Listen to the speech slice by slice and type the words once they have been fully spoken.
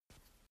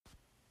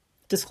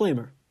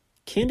Disclaimer: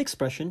 Canned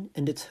Expression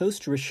and its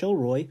host Rochelle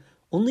Roy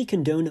only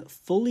condone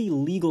fully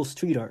legal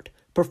street art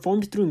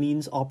performed through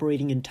means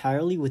operating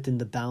entirely within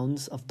the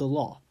bounds of the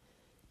law.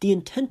 The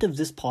intent of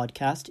this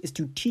podcast is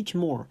to teach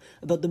more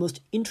about the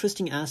most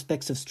interesting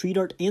aspects of street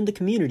art and the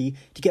community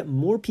to get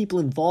more people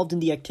involved in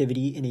the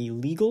activity in a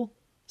legal,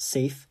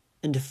 safe,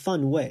 and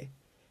fun way.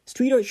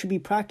 Street art should be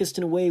practiced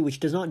in a way which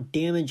does not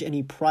damage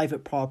any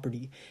private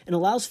property and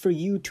allows for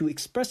you to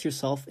express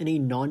yourself in a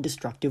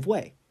non-destructive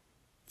way.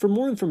 For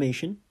more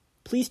information,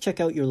 please check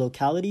out your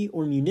locality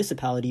or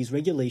municipality's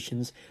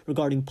regulations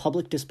regarding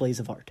public displays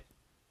of art.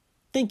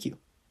 Thank you.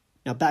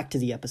 Now back to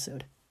the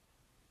episode.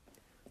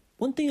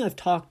 One thing I've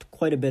talked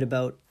quite a bit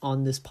about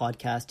on this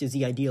podcast is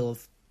the idea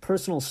of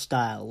personal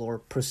style, or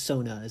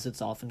persona as it's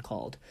often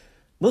called.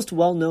 Most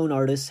well-known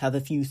artists have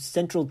a few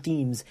central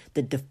themes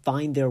that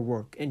define their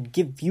work and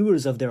give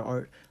viewers of their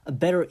art a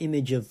better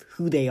image of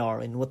who they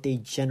are and what they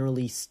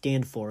generally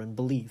stand for and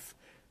believe.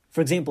 For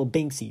example,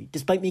 Banksy,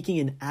 despite making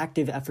an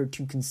active effort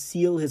to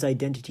conceal his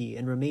identity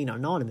and remain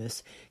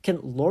anonymous, can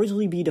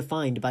largely be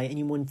defined by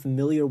anyone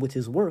familiar with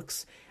his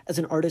works as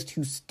an artist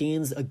who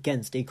stands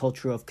against a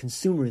culture of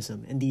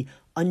consumerism and the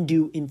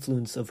undue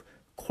influence of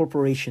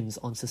corporations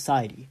on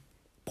society.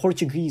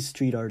 Portuguese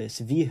street artist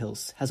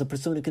Vihils has a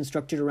persona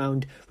constructed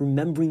around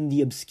remembering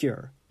the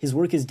obscure. His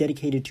work is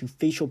dedicated to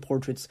facial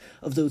portraits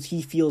of those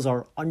he feels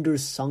are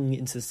undersung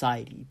in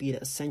society, be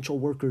it essential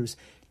workers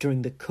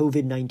during the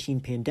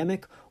COVID-19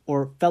 pandemic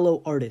or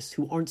fellow artists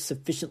who aren't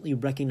sufficiently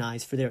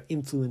recognized for their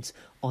influence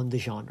on the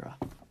genre.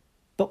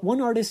 But one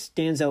artist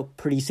stands out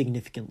pretty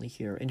significantly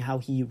here in how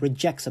he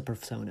rejects a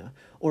persona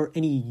or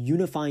any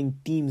unifying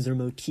themes or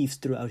motifs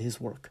throughout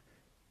his work.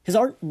 His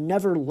art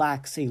never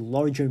lacks a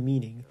larger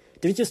meaning.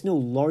 There's just no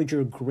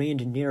larger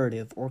grand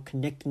narrative or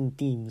connecting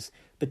themes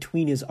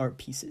between his art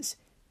pieces,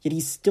 yet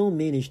he's still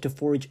managed to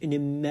forge an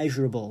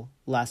immeasurable,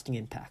 lasting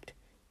impact.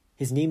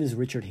 His name is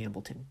Richard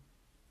Hambleton.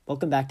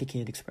 Welcome back to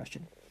Canned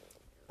Expression.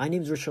 My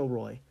name is Rochelle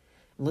Roy,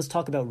 and let's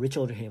talk about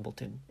Richard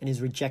Hambleton and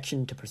his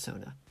rejection to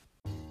persona.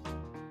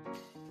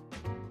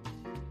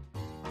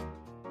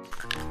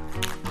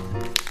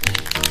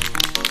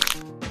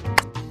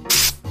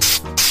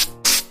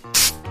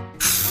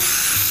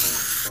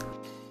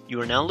 You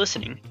are now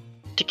listening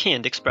to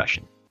Canned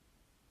Expression.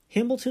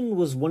 Hambleton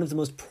was one of the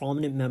most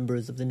prominent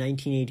members of the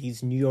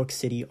 1980s New York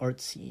City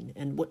art scene,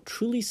 and what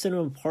truly set him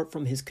apart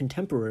from his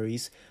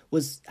contemporaries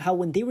was how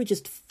when they were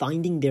just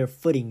finding their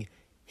footing,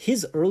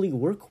 his early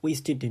work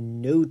wasted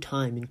no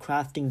time in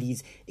crafting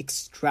these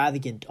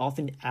extravagant,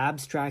 often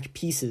abstract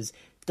pieces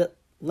that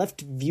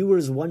left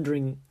viewers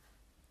wondering,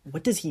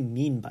 what does he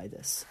mean by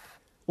this?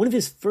 One of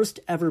his first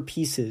ever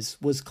pieces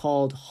was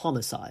called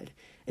Homicide,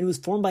 and it was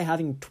formed by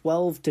having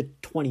 12 to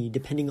 20,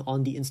 depending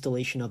on the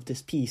installation of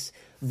this piece,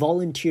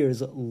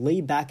 volunteers lay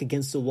back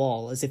against the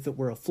wall as if it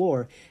were a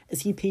floor,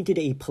 as he painted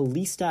a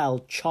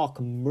police-style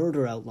chalk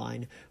murder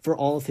outline for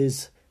all of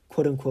his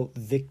quote-unquote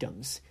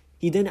victims.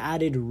 He then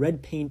added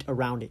red paint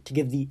around it to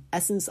give the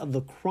essence of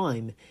the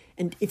crime,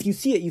 and if you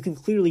see it, you can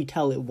clearly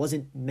tell it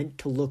wasn't meant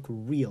to look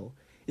real.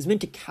 It's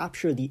meant to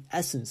capture the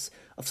essence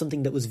of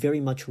something that was very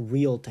much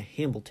real to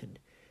Hambleton,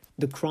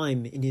 the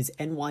crime in his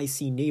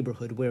NYC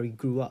neighborhood where he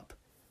grew up.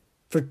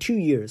 For 2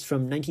 years,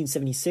 from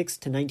 1976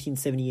 to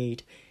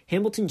 1978,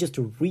 Hambleton just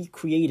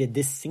recreated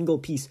this single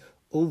piece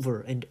over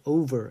and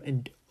over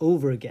and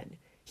over again.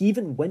 He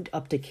even went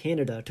up to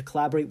Canada to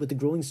collaborate with the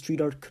growing street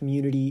art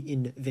community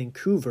in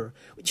Vancouver,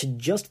 which had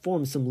just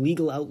formed some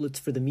legal outlets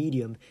for the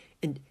medium,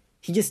 and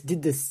he just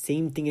did the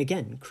same thing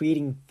again,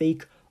 creating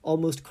fake,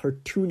 almost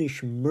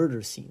cartoonish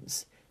murder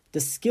scenes. The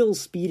skill,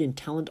 speed, and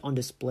talent on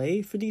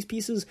display for these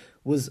pieces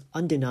was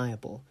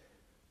undeniable.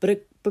 But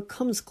it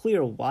becomes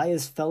clear why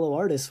his fellow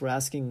artists were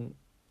asking,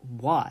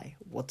 why?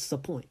 What's the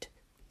point?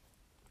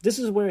 This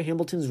is where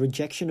Hambleton's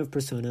rejection of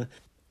persona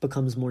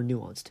becomes more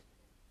nuanced.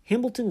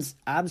 Hambleton's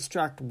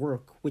abstract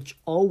work, which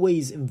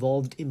always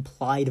involved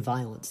implied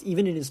violence,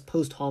 even in his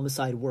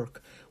post-homicide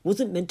work,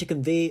 wasn't meant to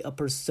convey a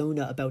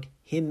persona about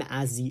him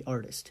as the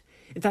artist.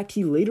 In fact,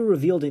 he later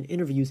revealed in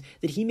interviews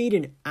that he made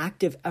an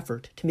active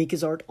effort to make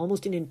his art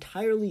almost an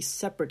entirely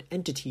separate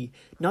entity,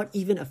 not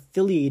even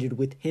affiliated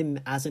with him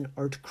as an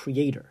art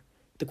creator.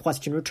 The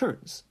question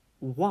returns,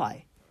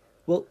 why?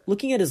 Well,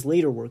 looking at his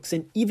later works,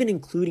 and even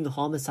including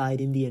Homicide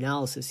in the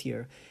analysis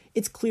here,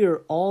 it's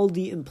clear all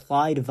the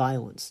implied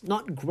violence,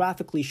 not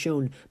graphically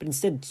shown, but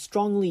instead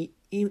strongly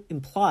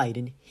implied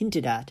and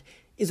hinted at,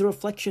 is a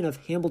reflection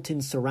of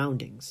Hambleton's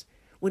surroundings.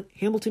 When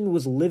Hambleton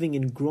was living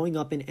and growing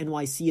up in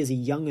NYC as a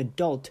young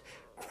adult,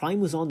 crime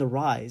was on the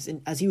rise,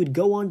 and as he would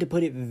go on to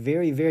put it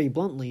very, very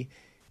bluntly,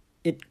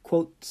 it,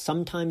 quote,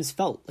 sometimes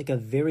felt like a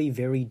very,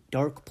 very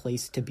dark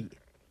place to be.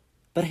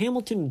 But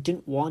Hambleton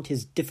didn't want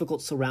his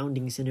difficult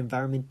surroundings and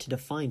environment to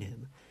define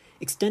him.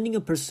 Extending a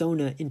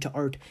persona into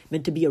art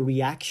meant to be a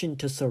reaction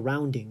to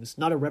surroundings,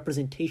 not a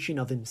representation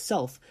of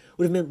himself,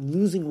 would have meant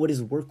losing what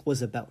his work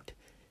was about.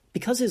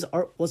 Because his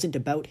art wasn't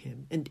about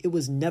him, and it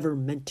was never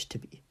meant to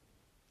be.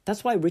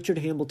 That's why Richard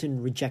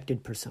Hambleton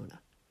rejected persona.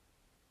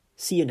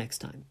 See you next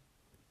time.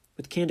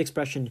 With Canned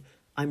Expression,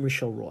 I'm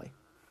Rochelle Roy,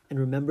 and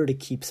remember to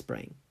keep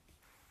spraying.